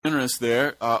generous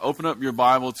there, open up your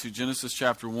Bible to Genesis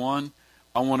chapter 1.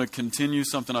 I want to continue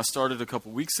something I started a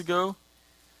couple weeks ago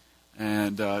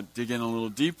and dig in a little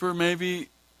deeper maybe.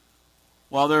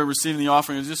 While they're receiving the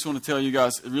offering, I just want to tell you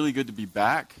guys, it's really good to be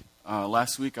back.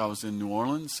 Last week I was in New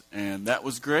Orleans, and that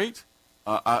was great.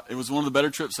 It was one of the better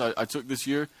trips I took this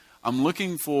year. I'm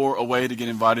looking for a way to get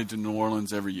invited to New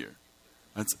Orleans every year.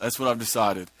 That's what I've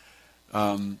decided.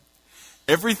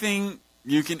 Everything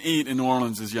you can eat in New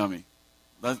Orleans is yummy.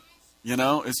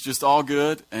 It's just all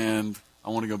good, and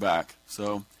I want to go back.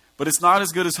 But it's not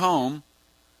as good as home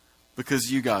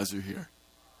because you guys are here.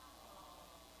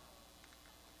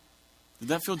 Did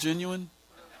that feel genuine?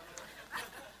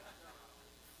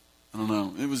 I don't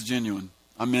know. It was genuine.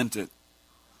 I meant it.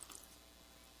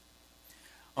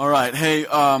 All right. Hey,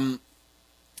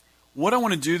 what I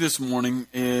want to do this morning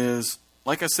is,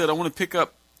 like I said, I want to pick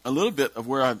up a little bit of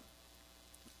where I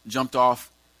jumped off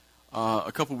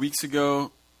a couple weeks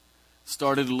ago.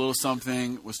 Started a little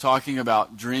something, was talking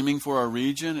about dreaming for our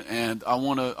region, and I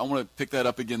want to pick that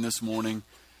up again this morning.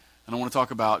 And I want to talk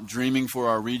about dreaming for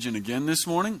our region again this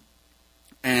morning.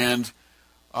 And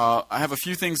I have a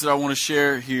few things that I want to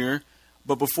share here.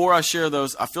 But before I share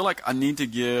those, I feel like I need to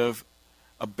give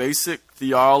a basic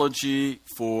theology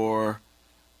for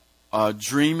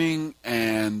dreaming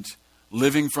and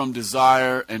living from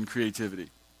desire and creativity.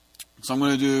 So I'm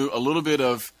going to do a little bit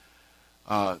of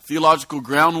theological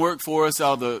groundwork for us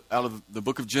out of the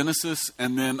book of Genesis,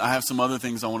 and then I have some other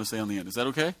things I want to say on the end. Is that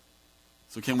okay?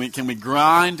 So can we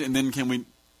grind, and then can we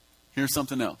hear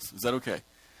something else? Is that okay?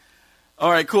 All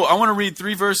right, cool. I want to read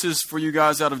 3 verses for you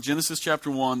guys out of Genesis chapter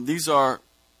 1. These are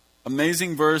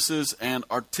amazing verses and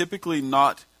are typically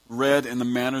not read in the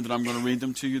manner that I'm going to read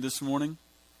them to you this morning.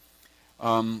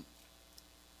 Let's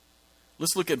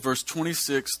look at verse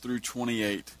 26 through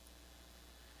 28.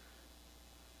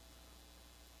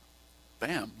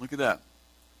 Bam, look at that.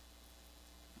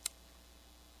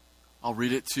 I'll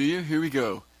read it to you. Here we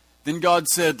go. Then God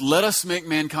said, "Let us make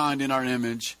mankind in our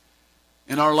image,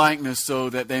 in our likeness, so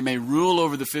that they may rule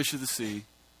over the fish of the sea,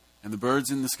 and the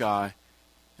birds in the sky,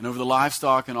 and over the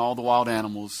livestock and all the wild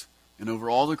animals, and over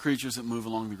all the creatures that move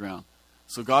along the ground."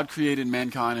 So God created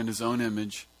mankind in His own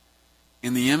image.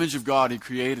 In the image of God He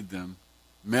created them.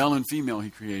 Male and female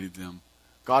He created them.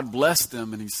 God blessed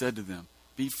them, and He said to them,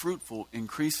 "Be fruitful,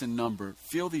 increase in number,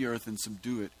 fill the earth and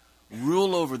subdue it.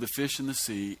 Rule over the fish in the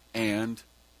sea and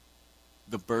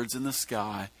the birds in the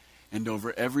sky, and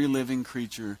over every living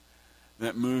creature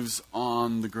that moves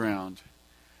on the ground."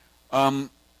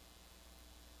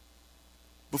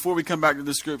 Before we come back to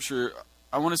the scripture,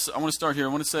 I want to start here. I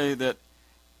want to say that,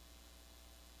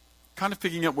 kind of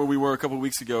picking up where we were a couple of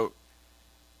weeks ago,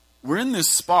 we're in this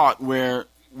spot where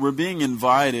we're being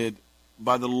invited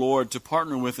by the Lord to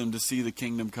partner with Him to see the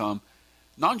kingdom come,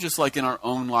 not just like in our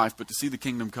own life, but to see the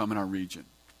kingdom come in our region.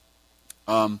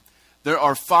 There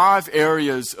are 5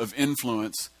 areas of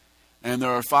influence, and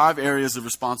there are 5 areas of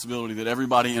responsibility that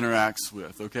everybody interacts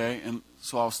with, okay? And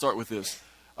so I'll start with this.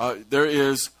 There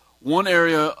is one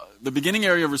area, the beginning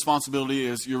area of responsibility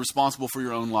is you're responsible for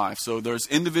your own life. So there's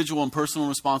individual and personal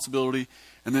responsibility,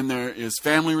 and then there is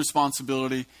family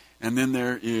responsibility, and then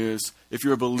there is, if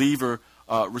you're a believer,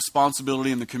 responsibility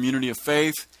in the community of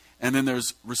faith, and then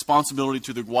there's responsibility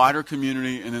to the wider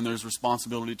community, and then there's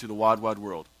responsibility to the wide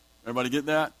world. Everybody get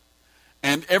that?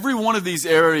 And every one of these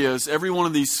areas, every one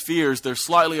of these spheres, they're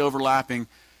slightly overlapping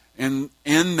in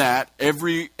that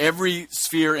every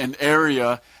sphere and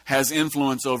area has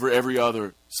influence over every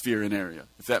other sphere and area,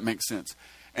 if that makes sense.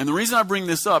 And the reason I bring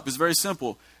this up is very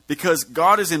simple, because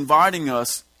God is inviting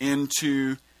us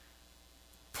into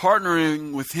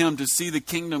partnering with Him to see the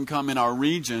kingdom come in our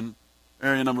region,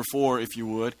 area number 4, if you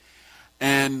would.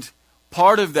 And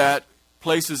part of that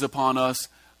places upon us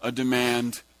a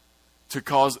demand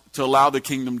to allow the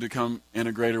kingdom to come in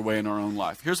a greater way in our own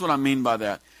life. Here's what I mean by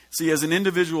that. See, as an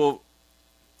individual,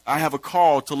 I have a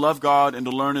call to love God and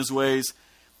to learn His ways.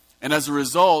 And as a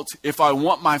result, if I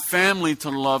want my family to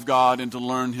love God and to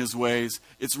learn His ways,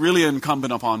 it's really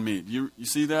incumbent upon me. You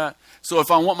see that? So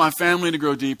if I want my family to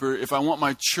grow deeper, if I want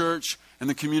my church and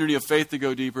the community of faith to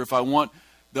go deeper, if I want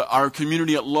our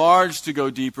community at large to go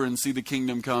deeper and see the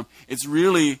kingdom come, it's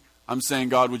really, I'm saying,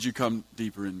 God, would you come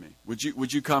deeper in me?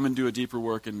 Would you come and do a deeper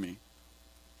work in me?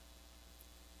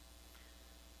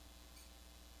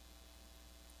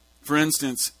 For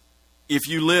instance, if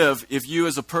you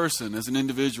as a person, as an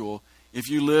individual, if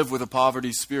you live with a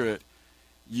poverty spirit,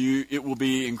 it will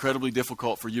be incredibly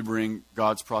difficult for you to bring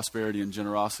God's prosperity and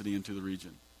generosity into the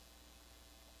region.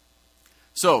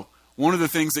 So, one of the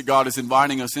things that God is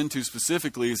inviting us into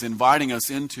specifically is inviting us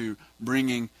into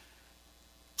bringing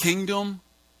kingdom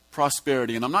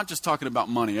prosperity, and I'm not just talking about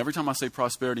money. Every time I say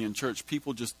prosperity in church,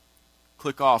 people just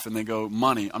click off and they go,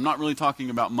 money. I'm not really talking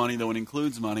about money, though it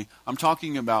includes money. I'm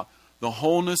talking about the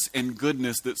wholeness and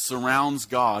goodness that surrounds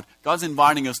God. God's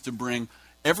inviting us to bring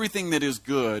everything that is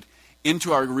good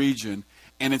into our region,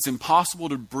 and it's impossible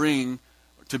to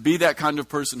be that kind of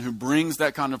person who brings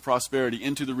that kind of prosperity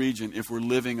into the region if we're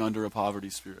living under a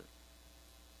poverty spirit.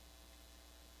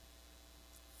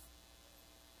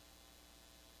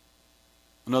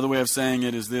 Another way of saying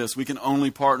it is this: we can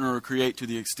only partner or create to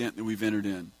the extent that we've entered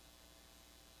in.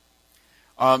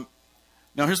 Now,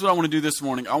 here's what I want to do this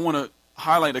morning. I want to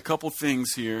highlight a couple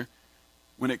things here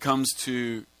when it comes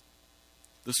to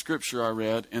the scripture I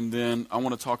read, and then I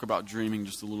want to talk about dreaming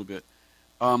just a little bit.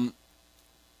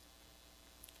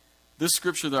 This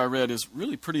scripture that I read is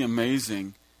really pretty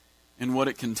amazing in what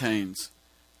it contains.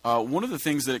 One of the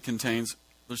things that it contains,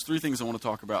 there's three things I want to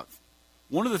talk about.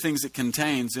 One of the things it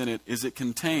contains in it is it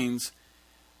contains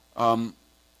some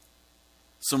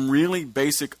really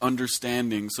basic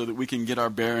understanding so that we can get our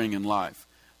bearing in life.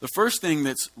 The first thing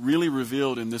that's really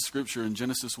revealed in this scripture in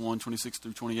Genesis 1, 26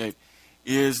 through 28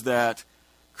 is that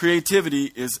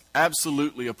creativity is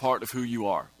absolutely a part of who you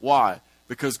are. Why?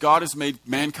 Because God has made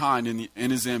mankind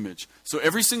in His image. So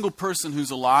every single person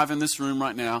who's alive in this room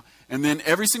right now, and then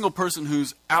every single person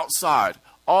who's outside,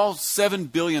 all 7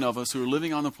 billion of us who are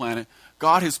living on the planet,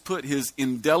 God has put His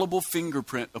indelible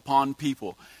fingerprint upon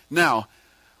people. Now,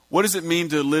 what does it mean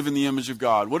to live in the image of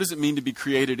God? What does it mean to be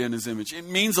created in His image? It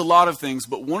means a lot of things,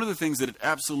 but one of the things that it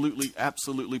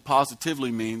absolutely,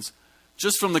 positively means,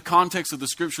 just from the context of the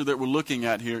scripture that we're looking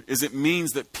at here, is it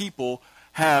means that people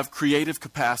have creative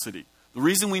capacity. The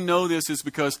reason we know this is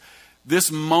because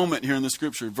this moment here in the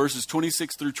scripture, verses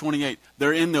 26 through 28,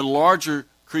 they're in the larger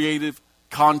creative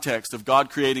context of God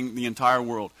creating the entire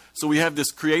world. So we have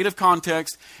this creative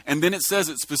context, and then it says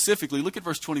it specifically. Look at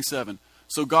verse 27.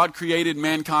 So God created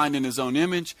mankind in His own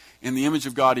image. In the image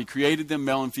of God He created them.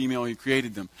 Male and female He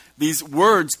created them. These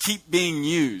words keep being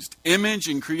used. Image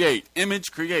and create.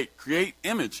 Image, create. Create,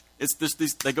 image.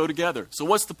 They go together. So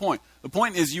what's the point? The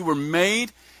point is you were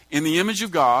made in the image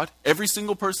of God. Every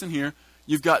single person here.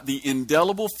 You've got the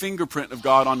indelible fingerprint of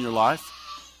God on your life.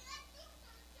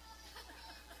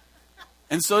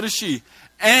 And so does she.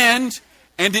 And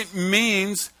it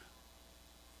means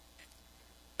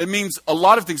a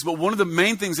lot of things, but one of the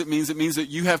main things it means that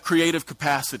you have creative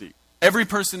capacity. Every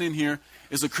person in here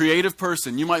is a creative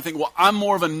person. You might think, well, I'm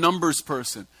more of a numbers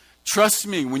person. Trust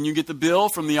me, when you get the bill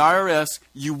from the IRS,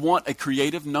 you want a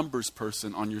creative numbers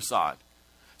person on your side.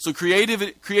 So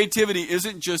creativity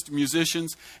isn't just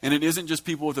musicians, and it isn't just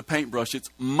people with a paintbrush. It's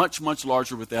much, much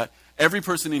larger with that. Every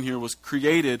person in here was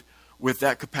created with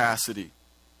that capacity.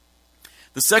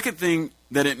 The second thing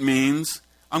that it means,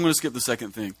 I'm going to skip the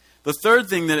second thing. The third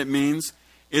thing that it means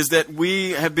is that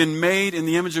we have been made in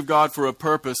the image of God for a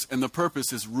purpose, and the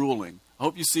purpose is ruling. I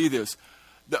hope you see this.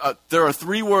 There are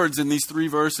 3 words in these 3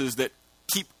 verses that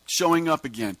keep showing up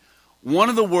again. One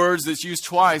of the words that's used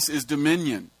twice is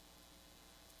dominion.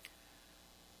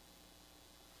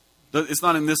 It's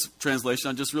not in this translation.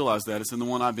 I just realized that. It's in the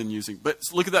one I've been using. But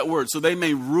look at that word. So they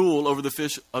may rule over the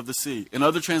fish of the sea. In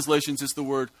other translations, it's the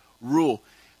word rule.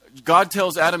 God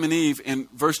tells Adam and Eve in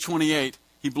verse 28,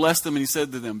 He blessed them and He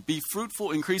said to them, be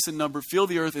fruitful, increase in number, fill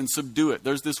the earth and subdue it.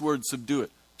 There's this word, subdue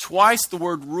it. Twice the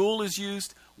word rule is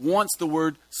used. Once the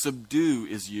word subdue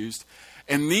is used.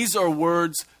 And these are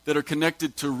words that are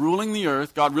connected to ruling the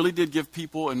earth. God really did give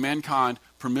people and mankind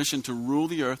permission to rule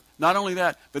the earth. Not only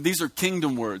that, but these are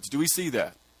kingdom words. Do we see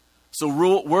that? So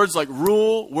words like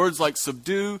rule, words like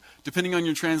subdue, depending on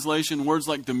your translation, words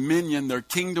like dominion, they're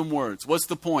kingdom words. What's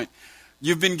the point?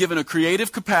 You've been given a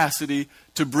creative capacity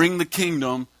to bring the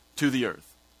kingdom to the earth.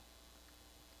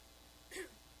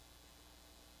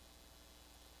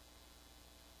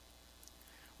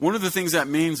 One of the things that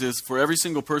means is, for every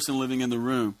single person living in the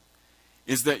room,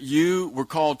 is that you were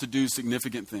called to do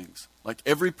significant things. Like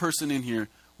every person in here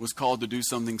was called to do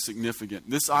something significant.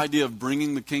 This idea of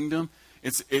bringing the kingdom,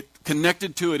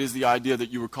 connected to it is the idea that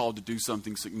you were called to do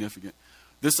something significant.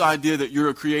 This idea that you're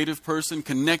a creative person,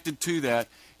 connected to that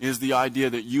is the idea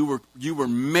that you were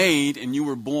made and you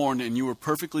were born and you were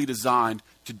perfectly designed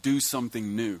to do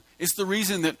something new. It's the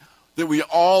reason that we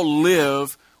all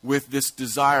live with this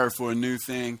desire for a new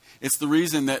thing. It's the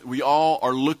reason that we all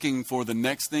are looking for the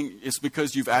next thing. It's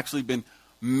because you've actually been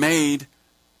made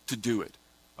to do it.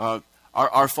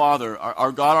 Our Father,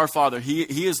 our God, our Father,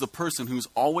 He is the person who's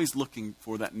always looking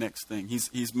for that next thing.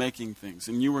 He's making things,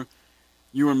 and you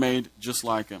were made just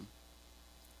like Him.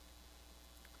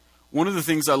 One of the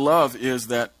things I love is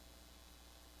that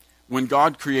when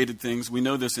God created things, we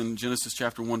know this in Genesis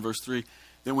chapter 1, verse 3,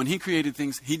 that when he created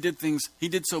things, he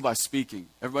did so by speaking.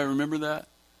 Everybody remember that?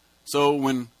 So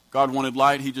when God wanted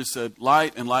light, he just said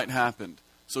light, and light happened.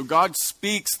 So God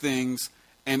speaks things,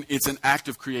 and it's an act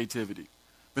of creativity.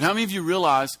 But how many of you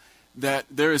realize that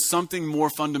there is something more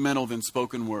fundamental than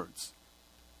spoken words?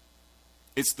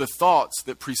 It's the thoughts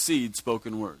that precede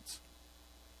spoken words.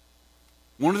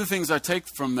 One of the things I take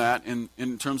from that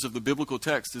in terms of the biblical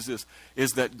text is this,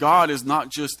 is that God is not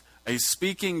just a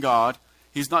speaking God.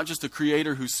 He's not just a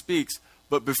creator who speaks,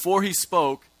 but before he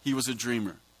spoke, he was a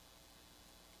dreamer.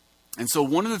 And so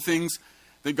one of the things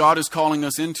that God is calling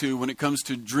us into when it comes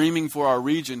to dreaming for our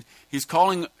region, he's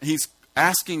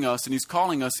asking us and he's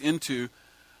calling us into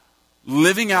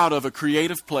living out of a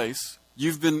creative place.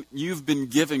 You've been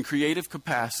given creative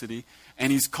capacity,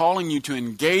 and he's calling you to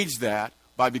engage that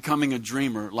by becoming a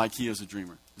dreamer like he is a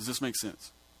dreamer. Does this make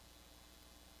sense?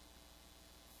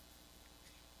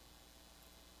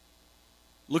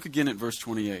 Look again at verse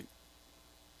 28.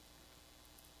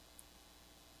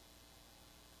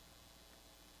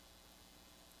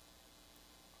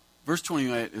 Verse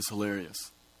 28 is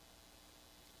hilarious.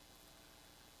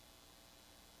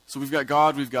 So we've got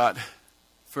God, we've got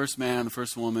first man, the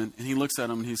first woman, and he looks at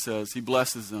them and he says, he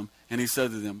blesses them, and he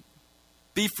said to them,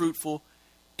 be fruitful,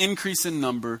 increase in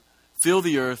number, fill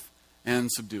the earth, and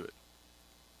subdue it.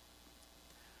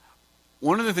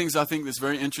 One of the things I think that's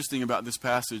very interesting about this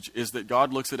passage is that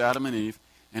God looks at Adam and Eve,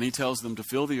 and he tells them to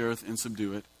fill the earth and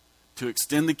subdue it, to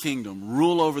extend the kingdom,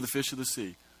 rule over the fish of the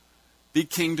sea, be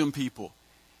kingdom people.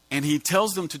 And he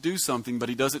tells them to do something, but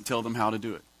he doesn't tell them how to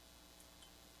do it.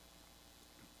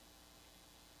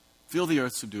 Fill the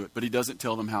earth, subdue it, but he doesn't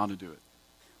tell them how to do it.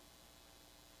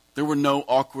 There were no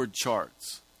awkward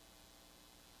charts.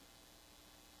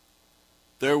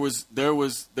 There was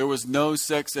no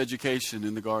sex education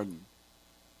in the garden.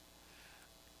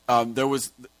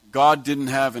 God didn't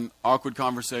have an awkward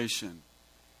conversation.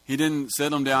 He didn't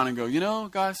sit them down and go,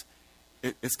 guys,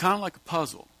 it's kind of like a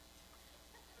puzzle.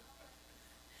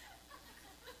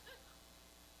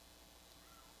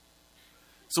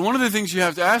 So one of the things you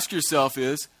have to ask yourself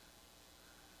is,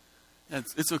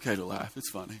 it's okay to laugh, it's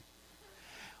funny.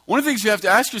 One of the things you have to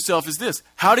ask yourself is this,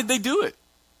 how did they do it?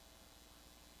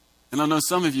 And I know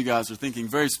some of you guys are thinking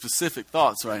very specific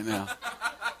thoughts right now.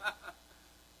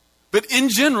 But in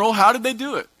general, how did they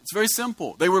do it? It's very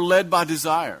simple. They were led by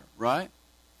desire, right?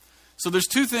 So there's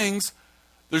two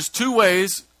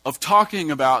ways of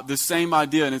talking about this same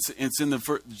idea, and it's in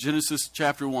the Genesis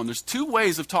chapter 1. There's two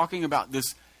ways of talking about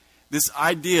this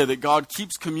idea that God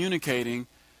keeps communicating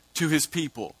to his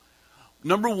people.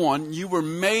 Number one, you were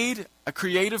made a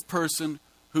creative person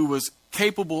who was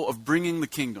capable of bringing the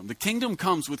kingdom. The kingdom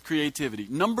comes with creativity.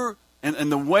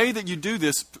 And the way that you do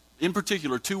this, in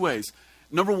particular, two ways.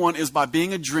 Number one is by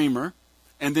being a dreamer,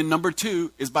 and then number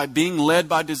two is by being led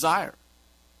by desire.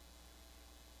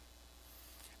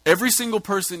 Every single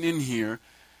person in here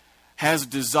has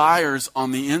desires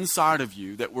on the inside of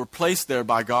you that were placed there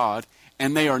by God,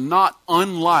 and they are not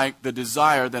unlike the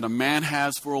desire that a man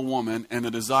has for a woman and the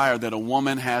desire that a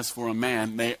woman has for a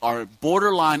man. They are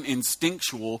borderline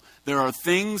instinctual. There are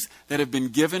things that have been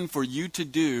given for you to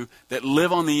do that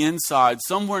live on the inside,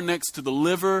 somewhere next to the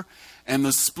liver and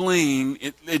the spleen.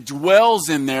 It dwells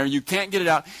in there. You can't get it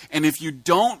out. And if you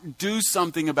don't do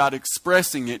something about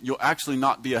expressing it, you'll actually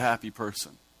not be a happy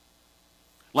person.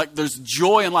 Like there's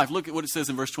joy in life. Look at what it says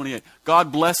in verse 28.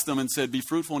 God blessed them and said, be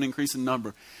fruitful and increase in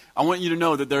number. I want you to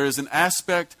know that there is an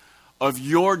aspect of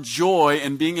your joy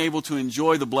and being able to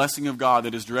enjoy the blessing of God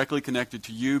that is directly connected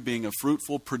to you being a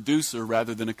fruitful producer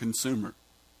rather than a consumer.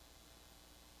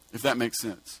 If that makes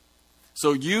sense.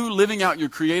 So you living out your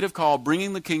creative call,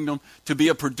 bringing the kingdom to be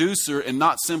a producer and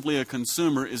not simply a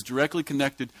consumer is directly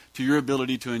connected to your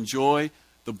ability to enjoy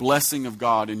the blessing of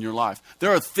God in your life.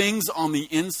 There are things on the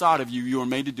inside of you are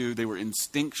made to do. They were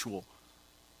instinctual.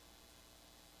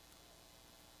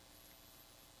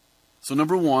 So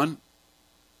number one,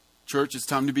 church, it's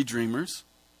time to be dreamers.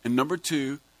 And number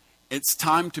two, it's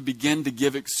time to begin to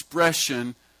give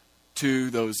expression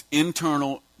to those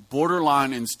internal,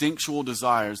 borderline instinctual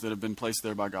desires that have been placed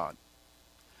there by God.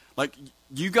 Like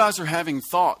you guys are having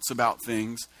thoughts about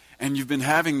things, and you've been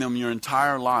having them your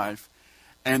entire life,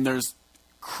 and there's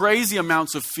crazy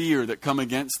amounts of fear that come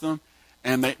against them,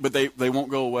 but they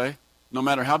won't go away. No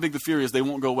matter how big the fear is, they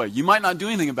won't go away. You might not do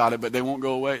anything about it, but they won't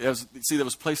go away. That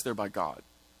was placed there by God.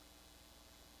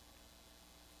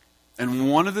 And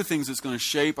one of the things that's going to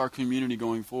shape our community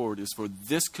going forward is for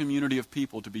this community of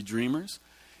people to be dreamers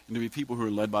and to be people who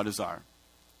are led by desire.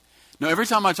 Now, every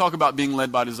time I talk about being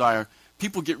led by desire,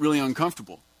 people get really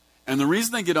uncomfortable. And the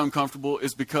reason they get uncomfortable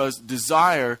is because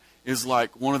desire is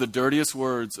like one of the dirtiest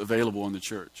words available in the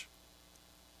church.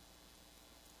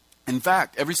 In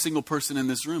fact, every single person in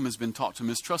this room has been taught to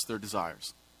mistrust their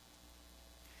desires.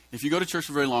 If you go to church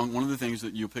for very long, one of the things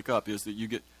that you'll pick up is that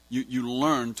you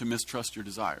learn to mistrust your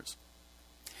desires.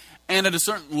 And at a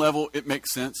certain level, it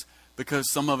makes sense because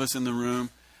some of us in the room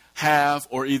have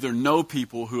or either know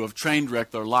people who have train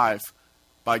wrecked their life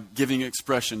by giving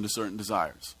expression to certain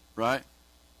desires, right?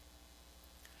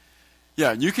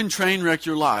 Yeah, you can train wreck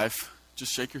your life.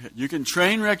 Just shake your head. You can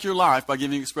train wreck your life by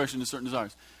giving expression to certain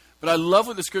desires. But I love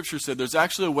what the scripture said. There's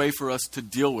actually a way for us to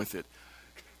deal with it.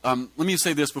 Let me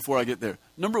say this before I get there.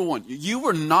 Number one, you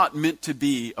were not meant to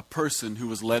be a person who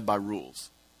was led by rules.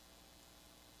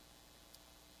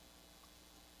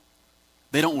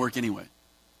 They don't work anyway.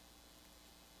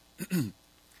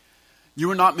 You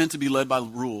were not meant to be led by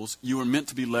rules. You were meant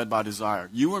to be led by desire.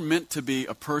 You were meant to be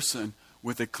a person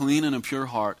with a clean and a pure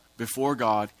heart before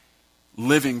God,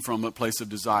 living from a place of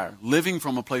desire, living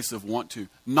from a place of want to,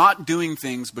 not doing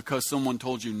things because someone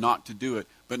told you not to do it,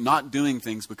 but not doing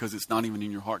things because it's not even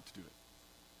in your heart to do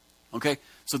it. Okay?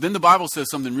 So then the Bible says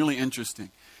something really interesting.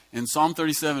 In Psalm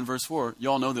 37, verse 4, you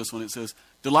all know this one. It says,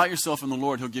 delight yourself in the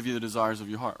Lord, He'll give you the desires of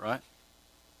your heart, right?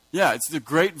 Yeah, it's a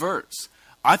great verse.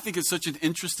 I think it's such an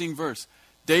interesting verse.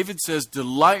 David says,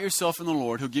 delight yourself in the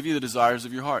Lord, He'll give you the desires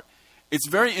of your heart. It's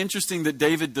very interesting that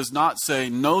David does not say,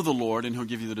 know the Lord, and He'll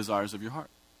give you the desires of your heart.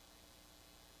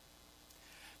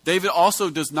 David also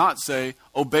does not say,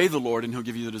 obey the Lord, and He'll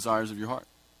give you the desires of your heart.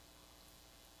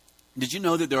 Did you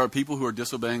know that there are people who are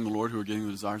disobeying the Lord who are getting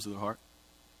the desires of their heart?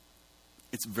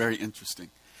 It's very interesting.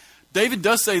 David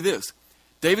does say this.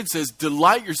 David says,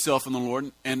 delight yourself in the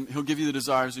Lord, and He'll give you the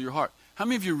desires of your heart. How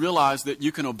many of you realize that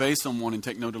you can obey someone and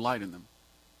take no delight in them?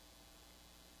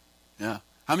 Yeah.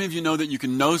 How many of you know that you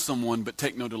can know someone but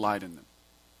take no delight in them?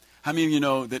 How many of you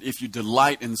know that if you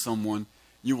delight in someone,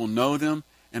 you will know them,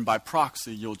 and by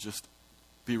proxy, you'll just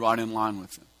be right in line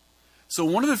with them? So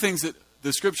one of the things that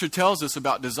the Scripture tells us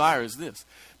about desire is this,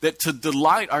 that to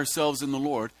delight ourselves in the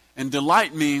Lord, and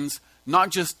delight means not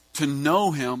just to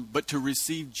know Him, but to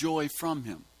receive joy from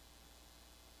Him.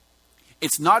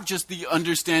 It's not just the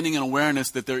understanding and awareness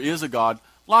that there is a God.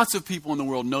 Lots of people in the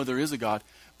world know there is a God,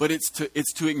 but it's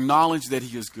to acknowledge that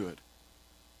He is good.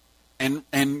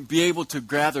 And be able to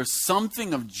gather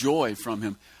something of joy from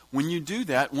Him. When you do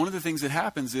that, one of the things that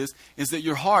happens is that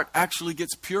your heart actually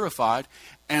gets purified,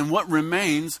 and what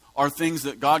remains are things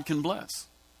that God can bless.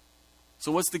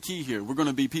 So what's the key here? We're going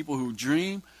to be people who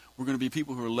dream. We're going to be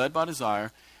people who are led by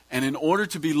desire. And in order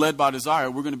to be led by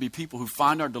desire, we're going to be people who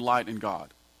find our delight in God.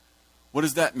 What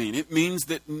does that mean? It means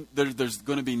that there's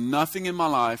going to be nothing in my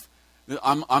life. That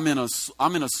I'm in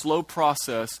a slow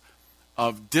process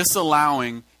of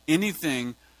disallowing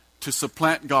anything to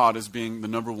supplant God as being the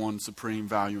number one supreme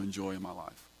value and joy in my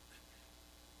life.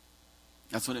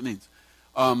 That's what it means.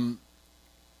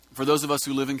 For those of us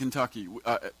who live in Kentucky,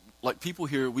 like people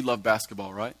here, we love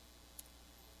basketball, right?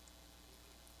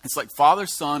 It's like Father,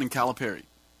 Son, and Calipari.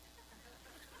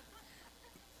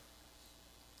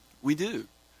 We do.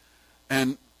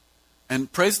 And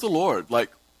praise the Lord,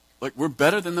 like we're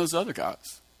better than those other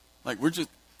guys. Like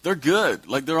they're good,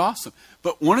 like they're awesome.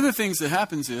 But one of the things that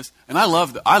happens is, and I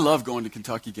love going to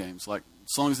Kentucky games. Like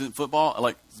as long as it's football,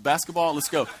 like it's basketball, let's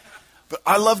go. But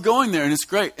I love going there, and it's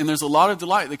great, and there's a lot of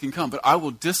delight that can come. But I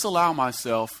will disallow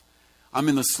myself. I'm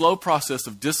in the slow process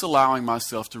of disallowing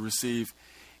myself to receive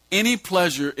any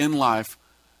pleasure in life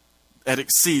that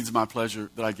exceeds my pleasure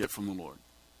that I get from the Lord.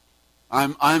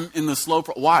 I'm in the slow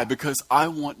why? Because I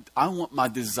want my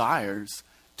desires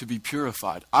to be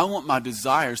purified. I want my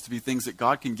desires to be things that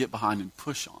God can get behind and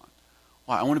push on.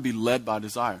 Why? I want to be led by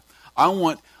desire. I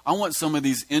want some of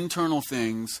these internal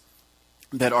things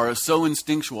that are so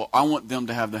instinctual. I want them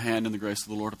to have the hand and the grace of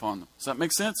the Lord upon them. Does that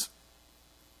make sense?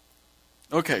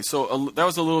 Okay, so that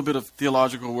was a little bit of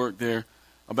theological work there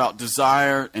about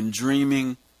desire and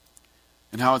dreaming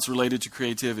and how it's related to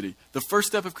creativity. The first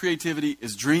step of creativity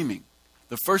is dreaming.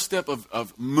 The first step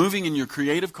of moving in your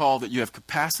creative call that you have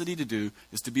capacity to do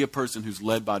is to be a person who's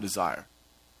led by desire.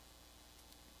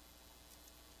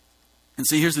 And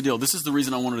see, here's the deal. This is the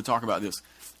reason I wanted to talk about this.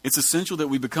 It's essential that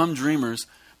we become dreamers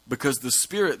because the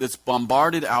spirit that's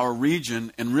bombarded our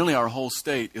region and really our whole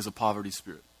state is a poverty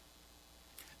spirit.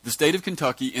 The state of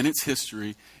Kentucky, in its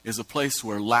history, is a place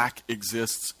where lack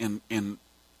exists in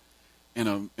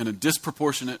a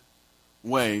disproportionate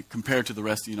way compared to the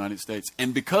rest of the United States.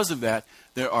 And because of that,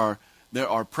 there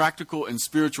are practical and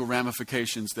spiritual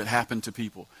ramifications that happen to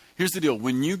people. Here's the deal.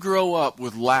 When you grow up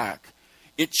with lack,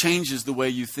 it changes the way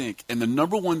you think. And the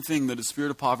number one thing that a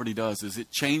spirit of poverty does is it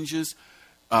changes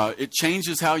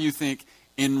how you think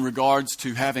in regards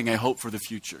to having a hope for the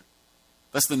future.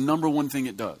 That's the number one thing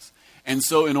it does. And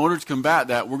so in order to combat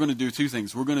that, we're going to do two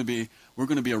things. We're going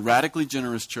to be a radically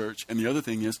generous church, and the other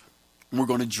thing is we're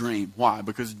going to dream. Why?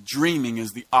 Because dreaming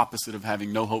is the opposite of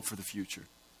having no hope for the future.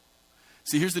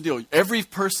 See, here's the deal. Every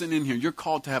person in here, you're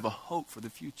called to have a hope for the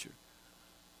future.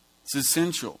 It's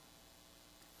essential.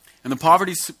 And the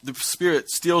poverty the spirit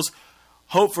steals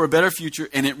hope for a better future,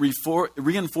 and it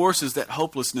reinforces that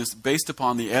hopelessness based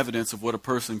upon the evidence of what a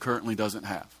person currently doesn't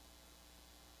have.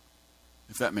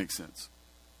 If that makes sense.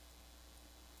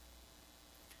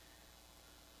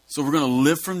 So we're going to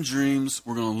live from dreams.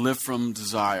 We're going to live from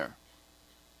desire.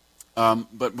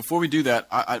 But before we do that,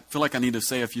 I feel like I need to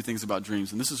say a few things about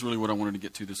dreams. And this is really what I wanted to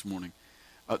get to this morning.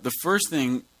 The first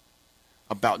thing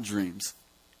about dreams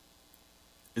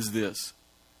is this.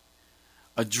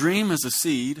 A dream is a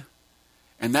seed,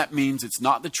 and that means it's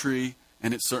not the tree,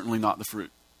 and it's certainly not the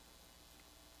fruit.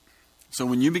 So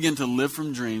when you begin to live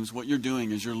from dreams, what you're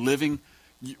doing is you're living,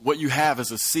 what you have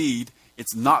as a seed,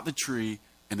 it's not the tree,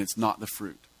 and it's not the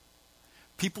fruit.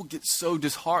 People get so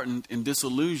disheartened and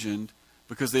disillusioned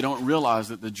because they don't realize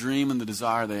that the dream and the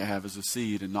desire they have is a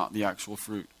seed and not the actual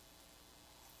fruit.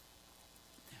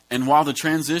 And while the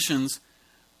transitions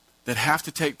that have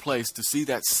to take place to see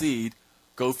that seed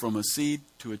go from a seed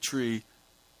to a tree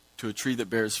that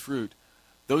bears fruit,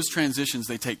 those transitions,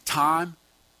 they take time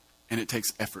and it takes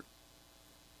effort.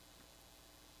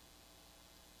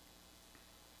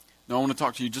 Now I want to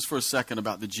talk to you just for a second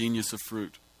about the genius of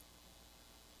fruit.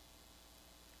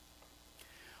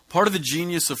 Part of the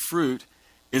genius of fruit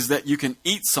is that you can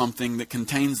eat something that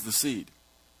contains the seed.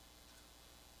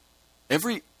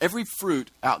 Every fruit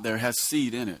out there has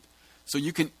seed in it. So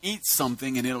you can eat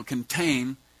something and it'll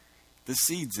contain the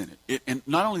seeds in it. And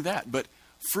not only that, but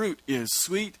fruit is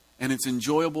sweet and it's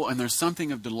enjoyable and there's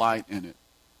something of delight in it.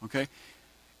 Okay?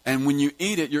 And when you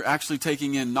eat it, you're actually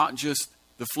taking in not just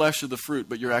the flesh of the fruit,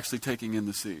 but you're actually taking in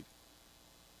the seed.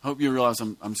 I hope you realize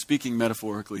I'm speaking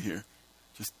metaphorically here.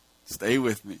 Just stay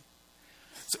with me.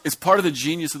 So it's part of the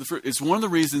genius of the fruit. It's one of the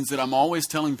reasons that I'm always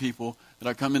telling people that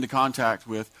I come into contact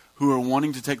with who are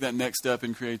wanting to take that next step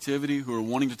in creativity, who are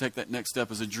wanting to take that next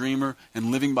step as a dreamer and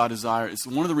living by desire. It's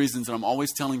one of the reasons that I'm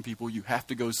always telling people you have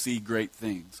to go see great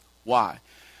things. Why?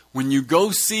 When you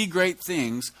go see great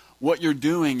things, what you're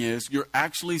doing is you're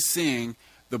actually seeing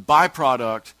the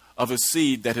byproduct of a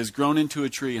seed that has grown into a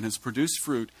tree and has produced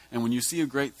fruit. And when you see a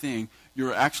great thing,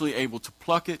 you're actually able to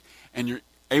pluck it and you're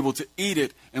able to eat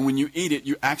it, and when you eat it,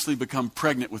 you actually become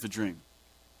pregnant with a dream.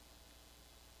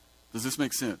 Does this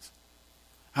make sense?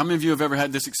 How many of you have ever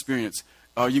had this experience?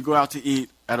 You go out to eat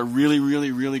at a really,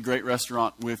 really, really great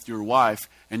restaurant with your wife,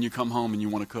 and you come home and you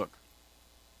want to cook.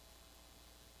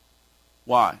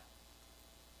 Why?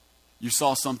 You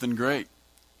saw something great.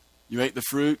 You ate the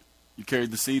fruit, you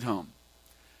carried the seed home.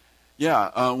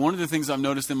 Yeah, one of the things I've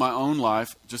noticed in my own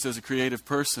life, just as a creative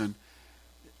person,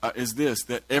 is this,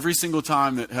 that every single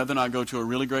time that Heather and I go to a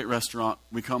really great restaurant,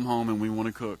 we come home and we want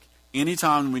to cook.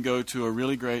 Anytime we go to a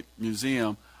really great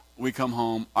museum, we come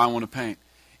home, I want to paint.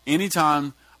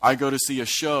 Anytime I go to see a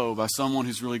show by someone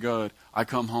who's really good, I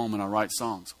come home and I write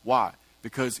songs. Why?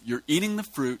 Because you're eating the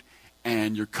fruit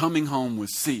and you're coming home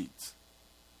with seeds.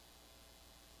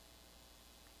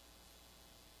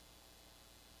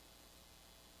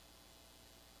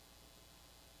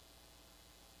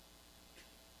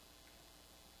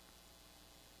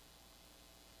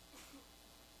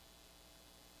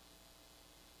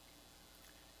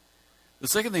 The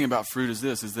second thing about fruit is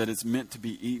this, is that it's meant to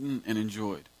be eaten and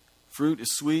enjoyed. Fruit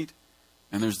is sweet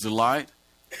and there's delight.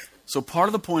 So part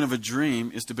of the point of a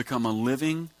dream is to become a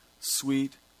living,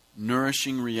 sweet,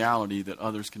 nourishing reality that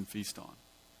others can feast on.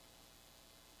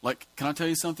 Like, can I tell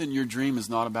you something? Your dream is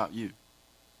not about you.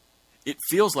 It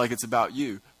feels like it's about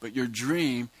you, but your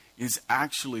dream is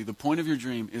actually, the point of your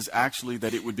dream is actually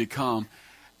that it would become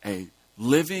a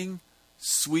living,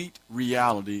 sweet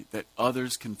reality that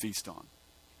others can feast on.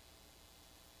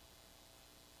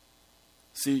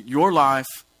 See, your life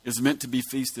is meant to be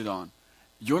feasted on.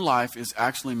 Your life is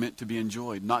actually meant to be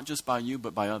enjoyed, not just by you,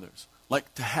 but by others.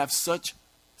 Like to have such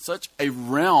a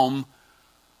realm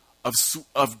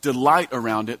of delight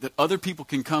around it that other people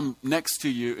can come next to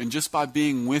you, and just by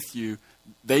being with you,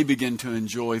 they begin to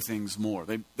enjoy things more.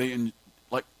 And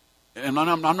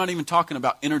I'm not even talking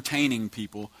about entertaining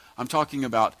people. I'm talking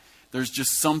about there's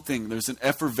just something, there's an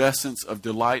effervescence of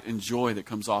delight and joy that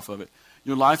comes off of it.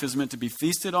 Your life is meant to be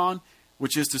feasted on,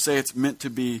 which is to say it's meant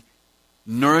to be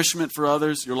nourishment for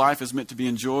others. Your life is meant to be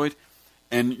enjoyed.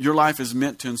 And your life is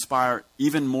meant to inspire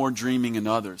even more dreaming in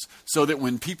others. So that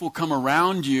when people come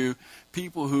around you,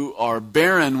 people who are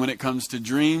barren when it comes to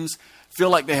dreams, feel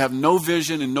like they have no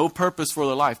vision and no purpose for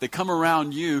their life. They come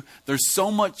around you. There's so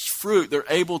much fruit. They're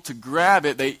able to grab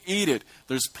it. They eat it.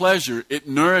 There's pleasure. It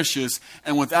nourishes.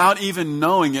 And without even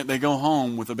knowing it, they go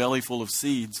home with a belly full of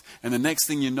seeds. And the next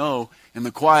thing you know, in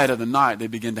the quiet of the night, they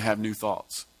begin to have new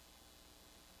thoughts.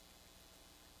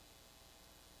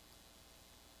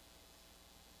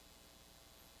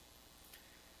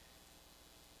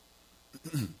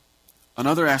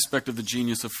 Another aspect of the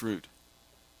genius of fruit.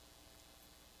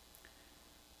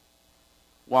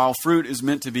 While fruit is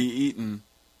meant to be eaten,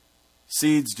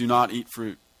 seeds do not eat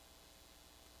fruit.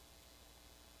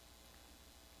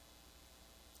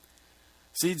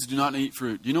 Seeds do not eat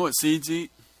fruit. Do you know what seeds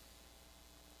eat?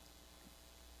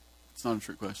 It's not a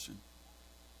trick question.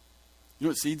 You know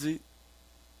what seeds eat?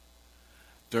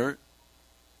 Dirt.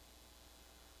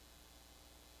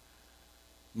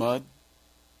 Mud.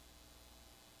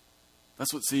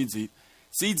 That's what seeds eat.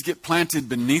 Seeds get planted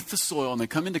beneath the soil, and they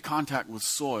come into contact with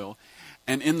soil.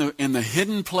 And in the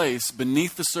hidden place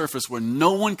beneath the surface where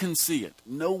no one can see it,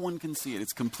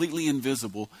 it's completely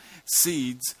invisible,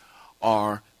 seeds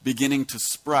are beginning to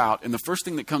sprout. And the first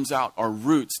thing that comes out are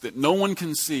roots that no one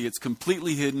can see. It's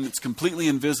completely hidden, it's completely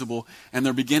invisible, and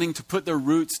they're beginning to put their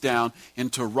roots down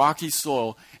into rocky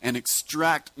soil and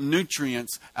extract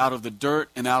nutrients out of the dirt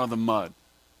and out of the mud.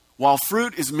 While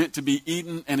fruit is meant to be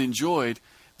eaten and enjoyed,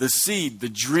 the seed, the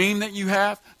dream that you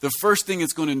have, the first thing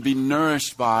it's going to be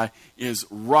nourished by is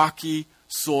rocky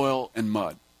soil and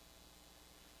mud.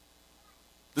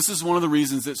 This is one of the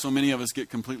reasons that so many of us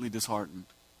get completely disheartened.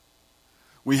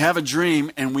 We have a dream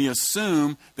and we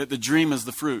assume that the dream is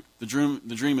the fruit. The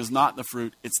dream is not the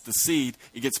fruit, it's the seed.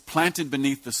 It gets planted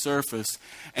beneath the surface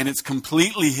and it's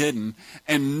completely hidden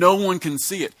and no one can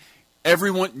see it.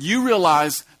 You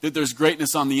realize that there's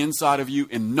greatness on the inside of you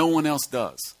and no one else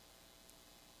does.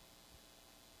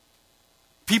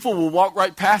 People will walk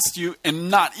right past you and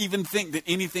not even think that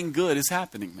anything good is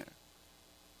happening there.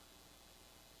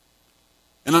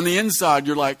 And on the inside,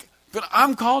 you're like, but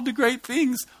I'm called to great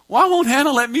things. Why won't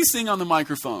Hannah let me sing on the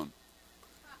microphone?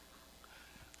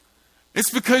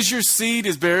 It's because your seed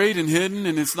is buried and hidden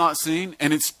and it's not seen,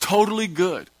 and it's totally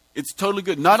good. It's totally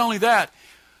good. Not only that,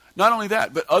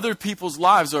 but other people's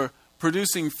lives are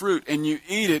producing fruit, and you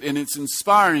eat it, and it's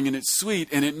inspiring, and it's sweet,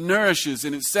 and it nourishes,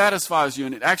 and it satisfies you,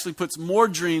 and it actually puts more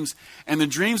dreams. And the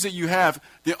dreams that you have,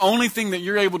 the only thing that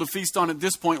you're able to feast on at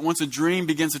this point, once a dream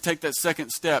begins to take that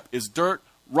second step, is dirt,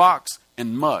 rocks,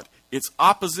 and mud. It's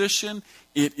opposition.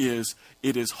 It is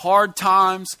hard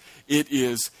times. It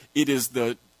is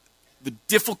the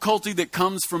difficulty that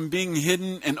comes from being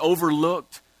hidden and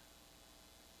overlooked.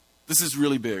 This is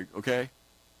really big, okay?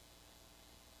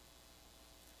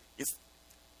 It's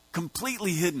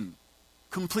completely hidden.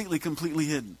 Completely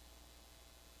hidden.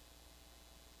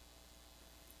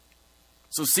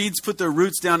 So seeds put their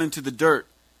roots down into the dirt,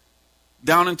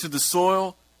 down into the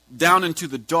soil, down into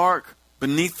the dark,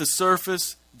 beneath the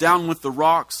surface, down with the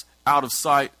rocks, out of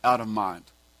sight, out of mind.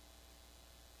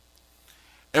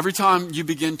 Every time you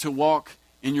begin to walk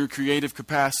in your creative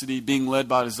capacity, being led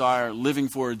by desire, living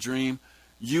for a dream,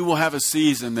 you will have a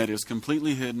season that is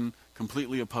completely hidden,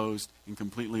 completely opposed, and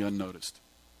completely unnoticed.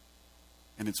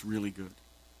 And it's really good.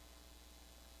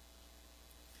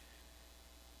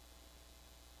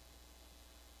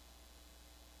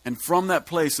 And from that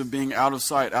place of being out of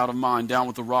sight, out of mind, down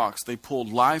with the rocks, they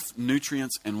pulled life,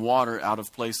 nutrients, and water out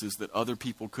of places that other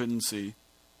people couldn't see.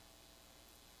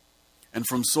 And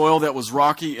from soil that was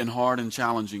rocky and hard and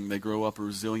challenging, they grow up a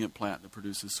resilient plant that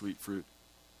produces sweet fruit.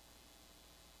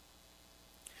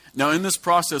 Now, in this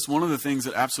process, one of the things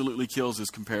that absolutely kills is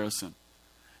comparison.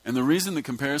 And the reason that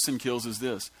comparison kills is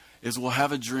this, is we'll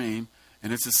have a dream,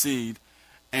 and it's a seed,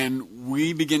 and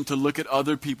we begin to look at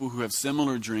other people who have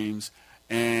similar dreams,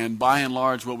 and by and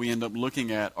large, what we end up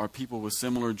looking at are people with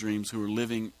similar dreams who are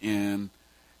living in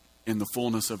the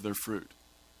fullness of their fruit.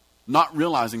 Not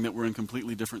realizing that we're in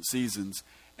completely different seasons,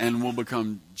 and we'll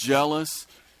become jealous,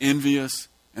 envious,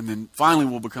 and then finally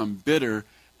we'll become bitter,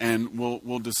 and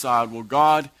we'll decide, well,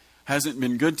 God hasn't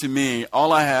been good to me.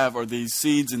 All I have are these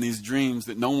seeds and these dreams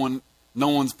that no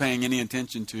one's paying any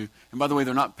attention to. And by the way,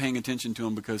 they're not paying attention to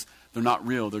them because they're not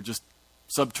real. They're just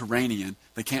subterranean.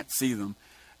 They can't see them.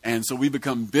 And so we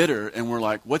become bitter, and we're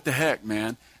like, what the heck,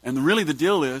 man? And really the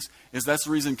deal is that's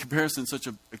the reason comparison is such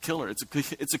a killer.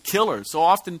 It's a killer. So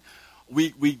often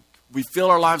we fill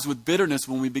our lives with bitterness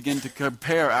when we begin to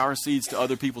compare our seeds to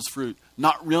other people's fruit,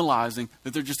 not realizing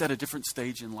that they're just at a different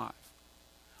stage in life.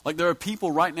 Like there are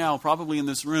people right now, probably in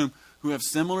this room, who have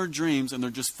similar dreams, and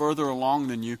they're just further along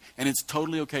than you, and it's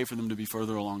totally okay for them to be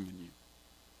further along than you.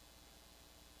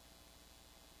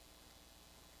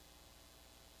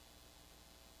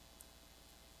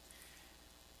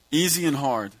 Easy and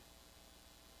hard.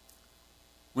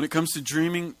 When it comes to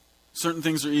dreaming, certain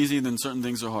things are easy and then certain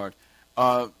things are hard.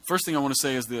 First thing I want to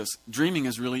say is this. Dreaming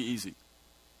is really easy.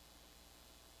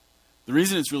 The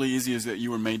reason it's really easy is that you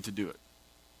were made to do it.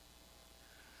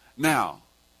 Now,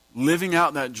 living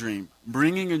out that dream,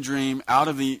 bringing a dream out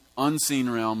of the unseen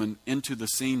realm and into the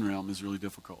seen realm is really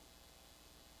difficult.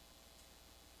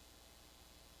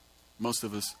 Most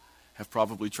of us have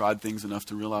probably tried things enough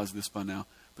to realize this by now.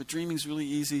 But dreaming is really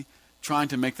easy. Trying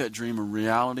to make that dream a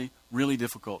reality, really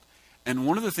difficult. And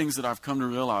one of the things that I've come to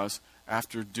realize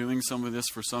after doing some of this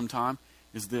for some time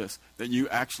is this, that you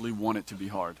actually want it to be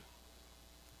hard.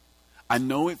 I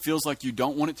know it feels like you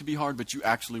don't want it to be hard, but you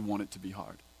actually want it to be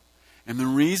hard. And the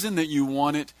reason that you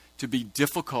want it to be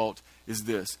difficult is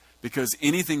this, because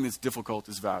anything that's difficult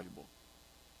is valuable.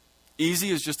 Easy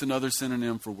is just another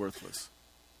synonym for worthless.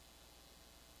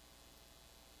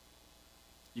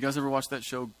 You guys ever watch that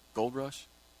show, Gold Rush?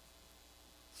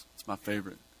 It's my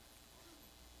favorite.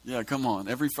 Yeah, come on,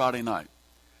 every Friday night.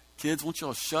 Kids, won't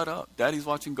y'all shut up? Daddy's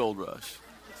watching Gold Rush.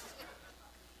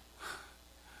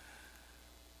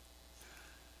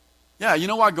 Yeah, you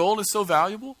know why gold is so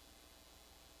valuable?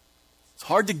 It's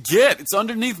hard to get. It's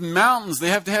underneath mountains. They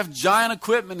have to have giant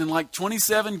equipment and like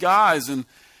 27 guys. And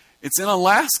it's in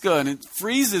Alaska and it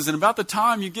freezes. And about the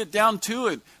time you get down to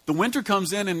it, the winter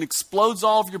comes in and explodes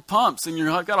all of your pumps. And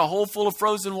you've got a hole full of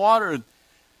frozen water.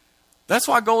 That's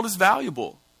why gold is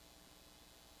valuable.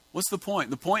 What's the point?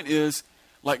 The point is,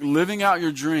 like living out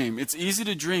your dream. It's easy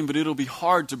to dream, but it'll be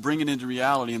hard to bring it into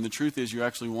reality. And the truth is you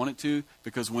actually want it to,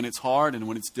 because when it's hard and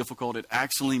when it's difficult, it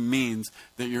actually means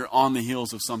that you're on the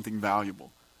heels of something valuable.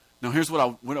 Now here's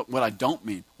what I don't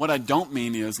mean. What I don't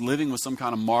mean is living with some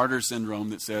kind of martyr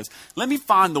syndrome that says, let me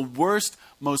find the worst,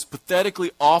 most pathetically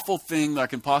awful thing that I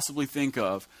can possibly think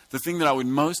of, the thing that I would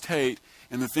most hate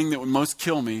and the thing that would most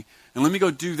kill me, and let me go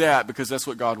do that because that's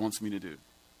what God wants me to do.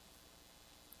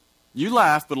 You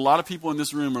laugh, but a lot of people in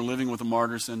this room are living with a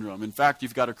martyr syndrome. In fact,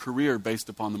 you've got a career based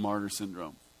upon the martyr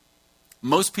syndrome.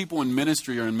 Most people in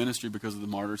ministry are in ministry because of the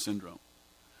martyr syndrome.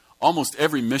 Almost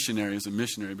every missionary is a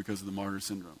missionary because of the martyr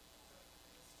syndrome.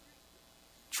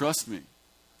 Trust me,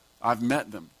 I've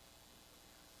met them.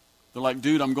 They're like,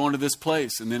 dude, I'm going to this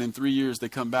place. And then in 3 years, they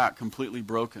come back completely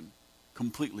broken.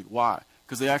 Completely. Why?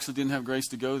 Because they actually didn't have grace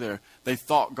to go there. They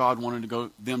thought God wanted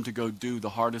them to go do the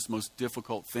hardest, most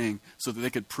difficult thing so that they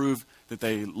could prove that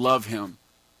they love Him.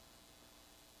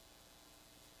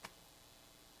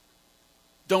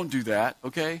 Don't do that,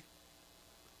 okay?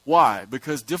 Why?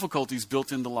 Because difficulty is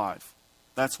built into life.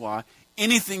 That's why.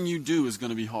 Anything you do is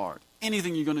going to be hard.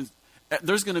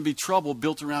 There's going to be trouble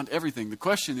built around everything. The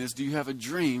question is, do you have a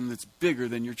dream that's bigger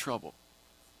than your trouble?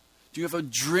 Do you have a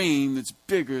dream that's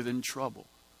bigger than trouble?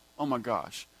 Oh my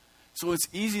gosh. So it's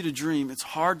easy to dream. It's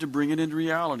hard to bring it into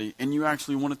reality. And you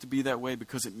actually want it to be that way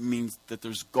because it means that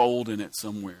there's gold in it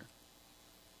somewhere.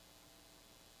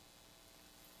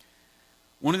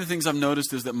 One of the things I've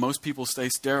noticed is that most people stay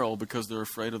sterile because they're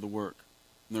afraid of the work.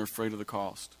 And they're afraid of the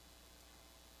cost.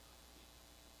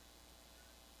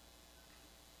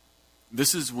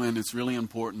 This is when it's really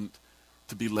important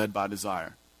to be led by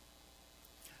desire.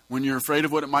 When you're afraid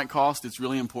of what it might cost, it's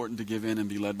really important to give in and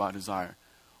be led by desire.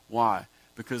 Why?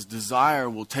 Because desire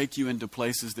will take you into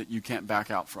places that you can't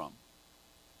back out from.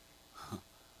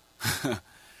 How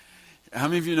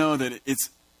many of you know that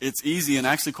it's easy and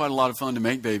actually quite a lot of fun to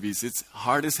make babies? It's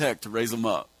hard as heck to raise them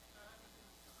up.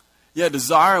 Yeah,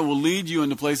 desire will lead you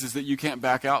into places that you can't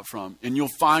back out from, and you'll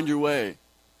find your way.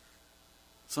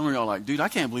 Some of y'all are like, dude, I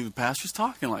can't believe the pastor's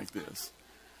talking like this.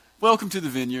 Welcome to the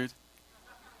vineyard.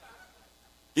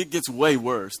 It gets way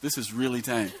worse. This is really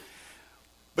tame.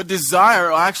 But desire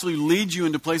will actually lead you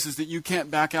into places that you can't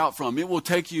back out from. It will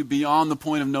take you beyond the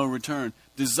point of no return.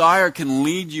 Desire can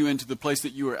lead you into the place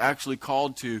that you are actually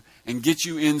called to and get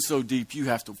you in so deep you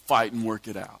have to fight and work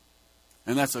it out.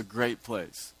 And that's a great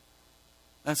place.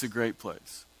 That's a great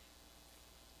place.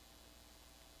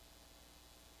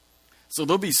 So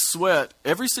there'll be sweat.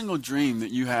 Every single dream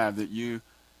that you have that you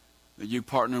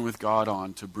partner with God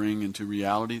on to bring into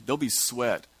reality, there'll be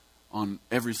sweat on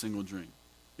every single dream.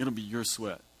 It'll be your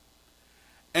sweat.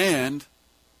 And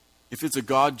if it's a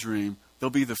God dream,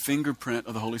 there'll be the fingerprint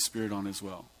of the Holy Spirit on it as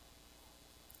well.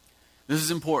 This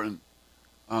is important.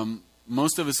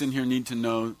 Most of us in here need to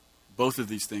know both of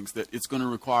these things, that it's going to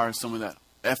require some of that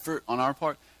effort on our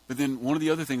part. But then one of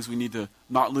the other things we need to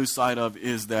not lose sight of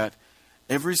is that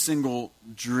every single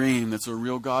dream that's a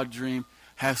real God dream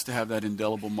has to have that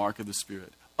indelible mark of the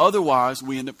Spirit. Otherwise,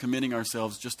 we end up committing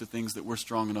ourselves just to things that we're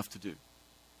strong enough to do.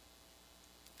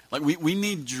 Like we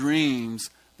need dreams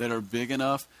that are big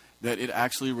enough that it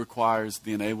actually requires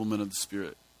the enablement of the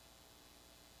Spirit.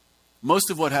 Most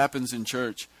of what happens in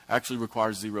church actually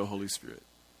requires zero Holy Spirit.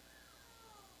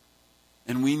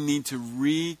 And we need to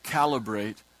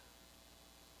recalibrate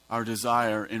our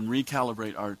desire and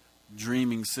recalibrate our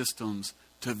dreaming systems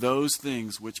to those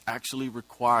things which actually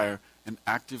require an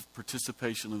active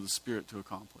participation of the Spirit to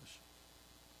accomplish.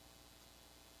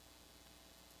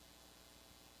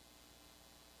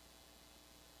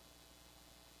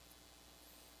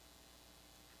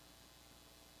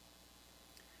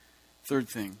 Third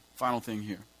thing, final thing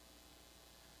here.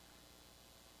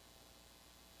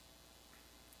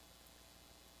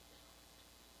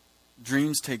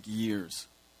 Dreams take years.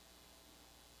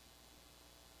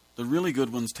 The really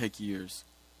good ones take years.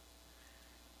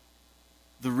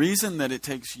 The reason that it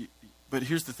takes, but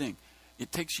here's the thing.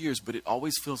 It takes years, but it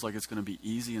always feels like it's going to be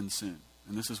easy and soon.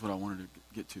 And this is what I wanted to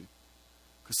get to.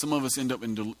 Because some of us end up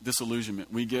in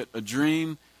disillusionment. We get a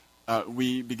dream.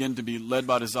 We begin to be led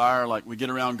by desire. Like we get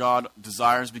around God,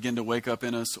 desires begin to wake up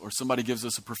in us, or somebody gives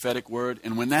us a prophetic word.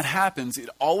 And when that happens, it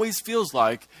always feels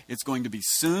like it's going to be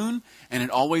soon, and it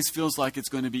always feels like it's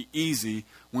going to be easy,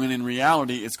 when in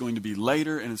reality it's going to be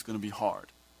later and it's going to be hard.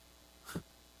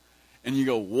 And you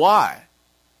go, why?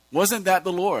 Wasn't that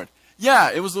the Lord?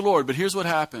 Yeah, it was the Lord, but here's what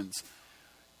happens.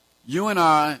 You and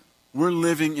I, we're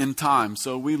living in time,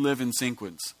 so we live in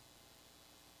sequence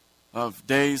of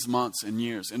days, months, and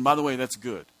years. And by the way, that's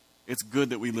good. It's good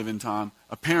that we live in time,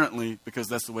 apparently, because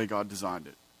that's the way God designed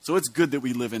it. So it's good that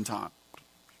we live in time.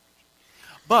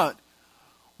 But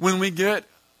when we get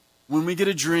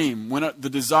a dream, when the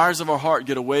desires of our heart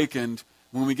get awakened,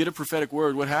 when we get a prophetic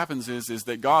word, what happens is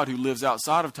that God, who lives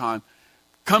outside of time,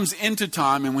 comes into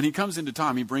time, and when he comes into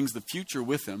time, he brings the future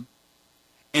with him.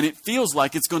 And it feels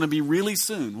like it's going to be really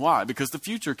soon. Why? Because the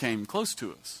future came close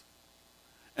to us.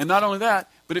 And not only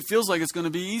that, but it feels like it's going to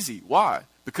be easy. Why?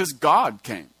 Because God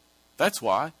came. That's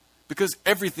why. Because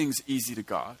everything's easy to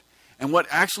God. And what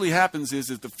actually happens is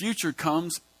that the future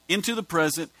comes into the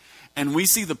present, and we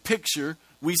see the picture,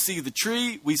 we see the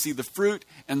tree, we see the fruit,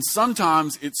 and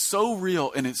sometimes it's so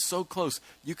real and it's so close,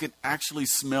 you can actually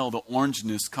smell the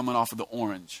orangeness coming off of the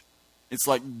orange. It's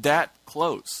like that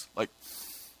close. Like,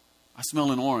 I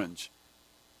smell an orange.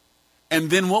 And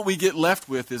then what we get left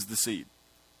with is the seed.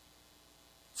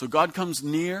 So God comes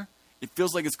near. It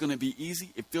feels like it's going to be easy.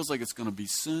 It feels like it's going to be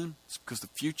soon. It's because the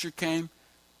future came.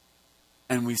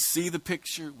 And we see the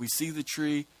picture. We see the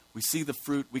tree. We see the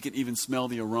fruit. We can even smell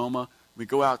the aroma. We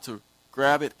go out to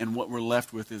grab it, and what we're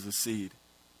left with is a seed.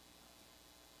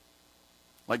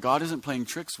 Like God isn't playing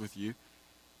tricks with you.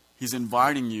 He's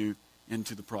inviting you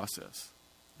into the process.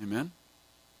 Amen?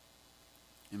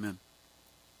 Amen.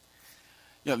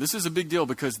 Yeah, this is a big deal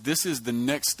because this is the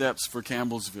next steps for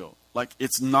Campbellsville. Like,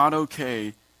 it's not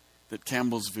okay that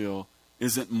Campbellsville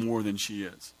isn't more than she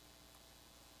is.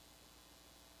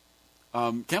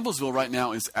 Campbellsville right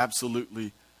now is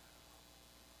absolutely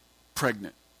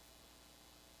pregnant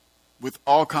with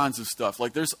all kinds of stuff.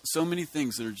 Like, there's so many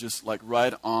things that are just like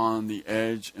right on the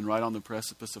edge and right on the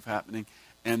precipice of happening.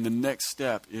 And the next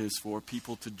step is for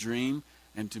people to dream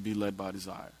and to be led by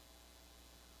desire.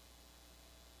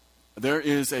 There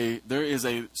is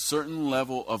a certain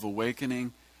level of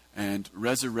awakening and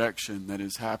resurrection that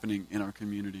is happening in our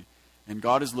community. And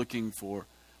God is looking for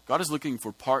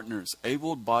partners,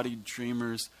 able-bodied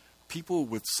dreamers, people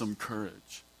with some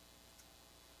courage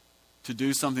to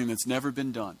do something that's never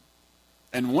been done.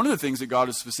 And one of the things that God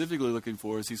is specifically looking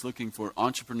for is he's looking for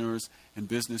entrepreneurs and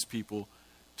business people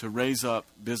to raise up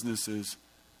businesses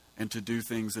and to do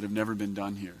things that have never been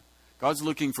done here. God's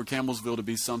looking for Campbellsville to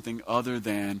be something other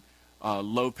than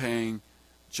low-paying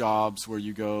jobs where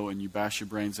you go and you bash your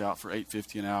brains out for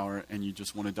 $8.50 an hour and you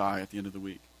just want to die at the end of the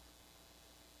week.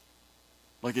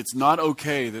 Like, it's not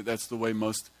okay that that's the way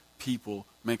most people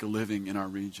make a living in our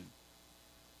region.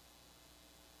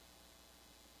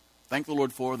 Thank the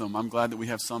Lord for them. I'm glad that we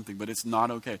have something, but it's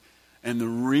not okay. And the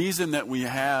reason that we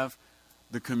have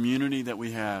the community that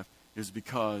we have is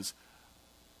because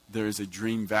there is a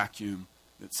dream vacuum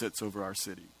that sits over our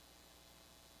city.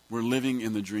 We're living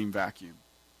in the dream vacuum.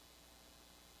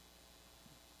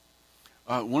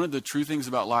 One of the true things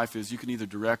about life is you can either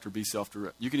direct or be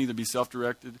self-directed. You can either be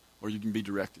self-directed or you can be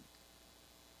directed.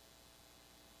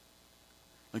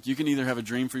 Like, you can either have a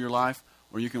dream for your life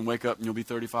or you can wake up and you'll be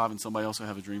 35 and somebody else will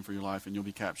have a dream for your life and you'll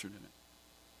be captured in it.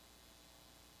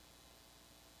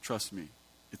 Trust me,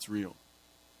 it's real.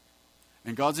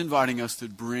 And God's inviting us to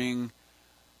bring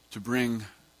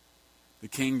the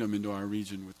kingdom into our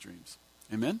region with dreams.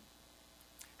 Amen?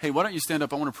 Hey, why don't you stand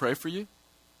up? I want to pray for you.